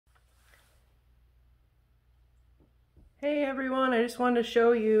Hey everyone, I just wanted to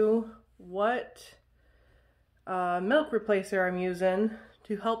show you what milk replacer I'm using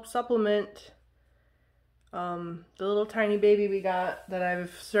to help supplement the little tiny baby we got that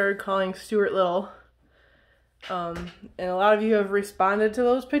I've started calling Stuart Little. And a lot of you have responded to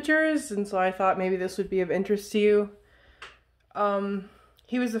those pictures, and so I thought maybe this would be of interest to you.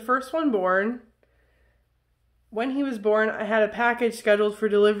 He was the first one born. When he was born, I had a package scheduled for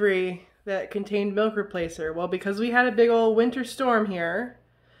delivery that contained milk replacer. Well, because we had a big old winter storm here,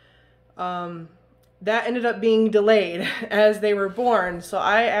 that ended up being delayed as they were born. So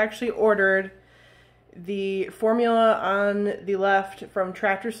I actually ordered the formula on the left from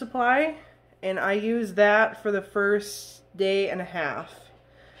Tractor Supply, and I used that for the first day and a half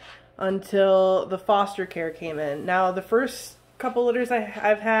until the foster care came in. Now, the first couple litters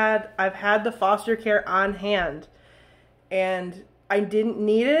I've had the foster care on hand, and I didn't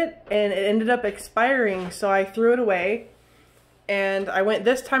need it, and it ended up expiring, so I threw it away. And I went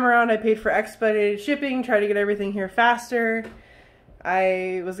this time around, I paid for expedited shipping, tried to get everything here faster.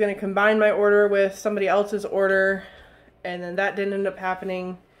 I was going to combine my order with somebody else's order, and then that didn't end up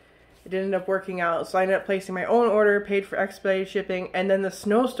happening. It didn't end up working out, so I ended up placing my own order, paid for expedited shipping, and then the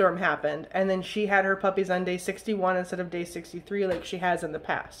snowstorm happened, and then she had her puppies on day 61 instead of day 63 like she has in the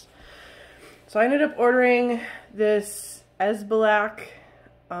past. So I ended up ordering this Esbilac,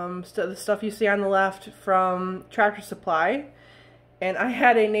 the stuff you see on the left from Tractor Supply, and I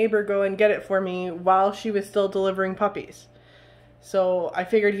had a neighbor go and get it for me while she was still delivering puppies. So I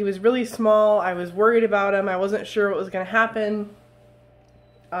figured he was really small, I was worried about him, I wasn't sure what was going to happen.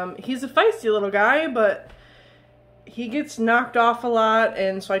 He's a feisty little guy, but he gets knocked off a lot,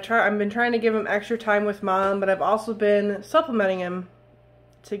 and so I've been trying to give him extra time with mom, but I've also been supplementing him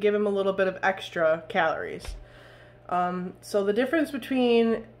to give him a little bit of extra calories. So the difference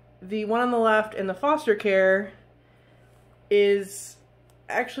between the one on the left and the foster care is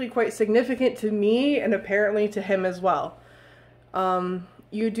actually quite significant to me and apparently to him as well.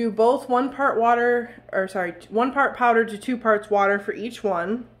 You do both 1 part powder to 2 parts water for each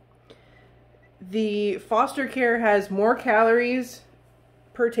one. The foster care has more calories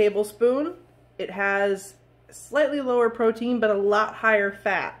per tablespoon. It has slightly lower protein but a lot higher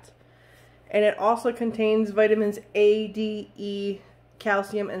fat. And it also contains vitamins A, D, E,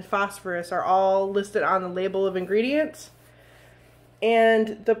 calcium, and phosphorus are all listed on the label of ingredients.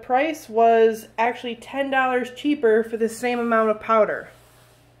 And the price was actually $10 cheaper for the same amount of powder.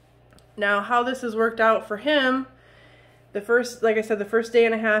 Now, how this has worked out for him, like I said, the first day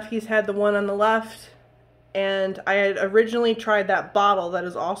and a half, he's had the one on the left. And I had originally tried that bottle that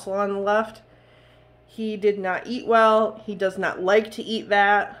is also on the left. He did not eat well. He does not like to eat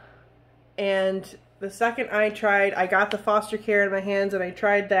that. And the second I got the foster care in my hands and I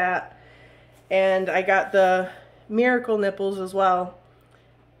tried that, and I got the miracle nipples as well.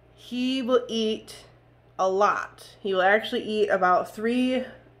 He will eat a lot. He will actually eat about 3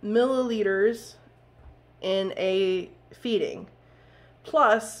 milliliters in a feeding,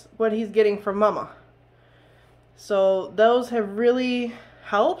 plus what he's getting from mama. So those have really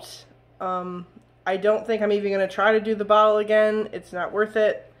helped. I don't think I'm even going to try to do the bottle again. It's not worth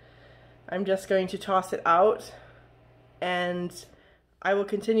it. I'm just going to toss it out, and I will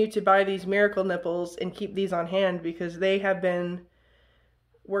continue to buy these miracle nipples and keep these on hand because they have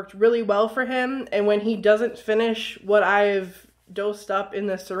worked really well for him. And when he doesn't finish what I've dosed up in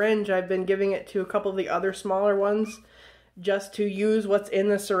the syringe, I've been giving it to a couple of the other smaller ones just to use what's in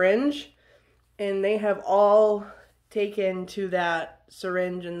the syringe, and they have all taken to that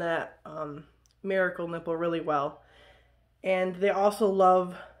syringe and that miracle nipple really well. And they also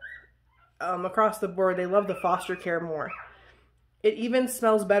love, across the board, they love the foster care more. It even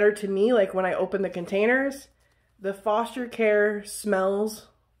smells better to me, like when I open the containers. The foster care smells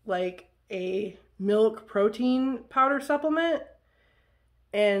like a milk protein powder supplement,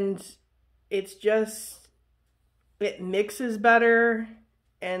 and it's just, it mixes better,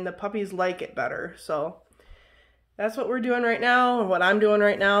 and the puppies like it better. So that's what we're doing right now, and what I'm doing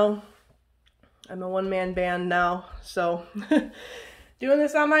right now. I'm a one-man band now, so doing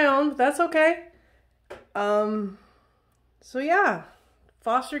this on my own, but that's okay. So yeah,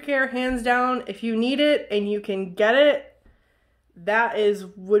 foster care, hands down. If you need it and you can get it, that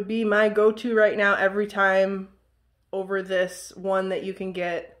would be my go-to right now every time over this one that you can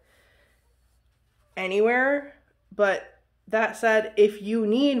get anywhere. But that said, if you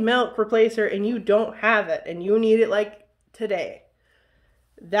need milk replacer and you don't have it and you need it like today,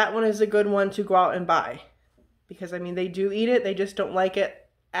 that one is a good one to go out and buy. Because, I mean, they do eat it, they just don't like it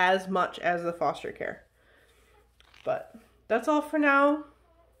as much as the foster care. But that's all for now.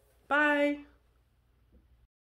 Bye.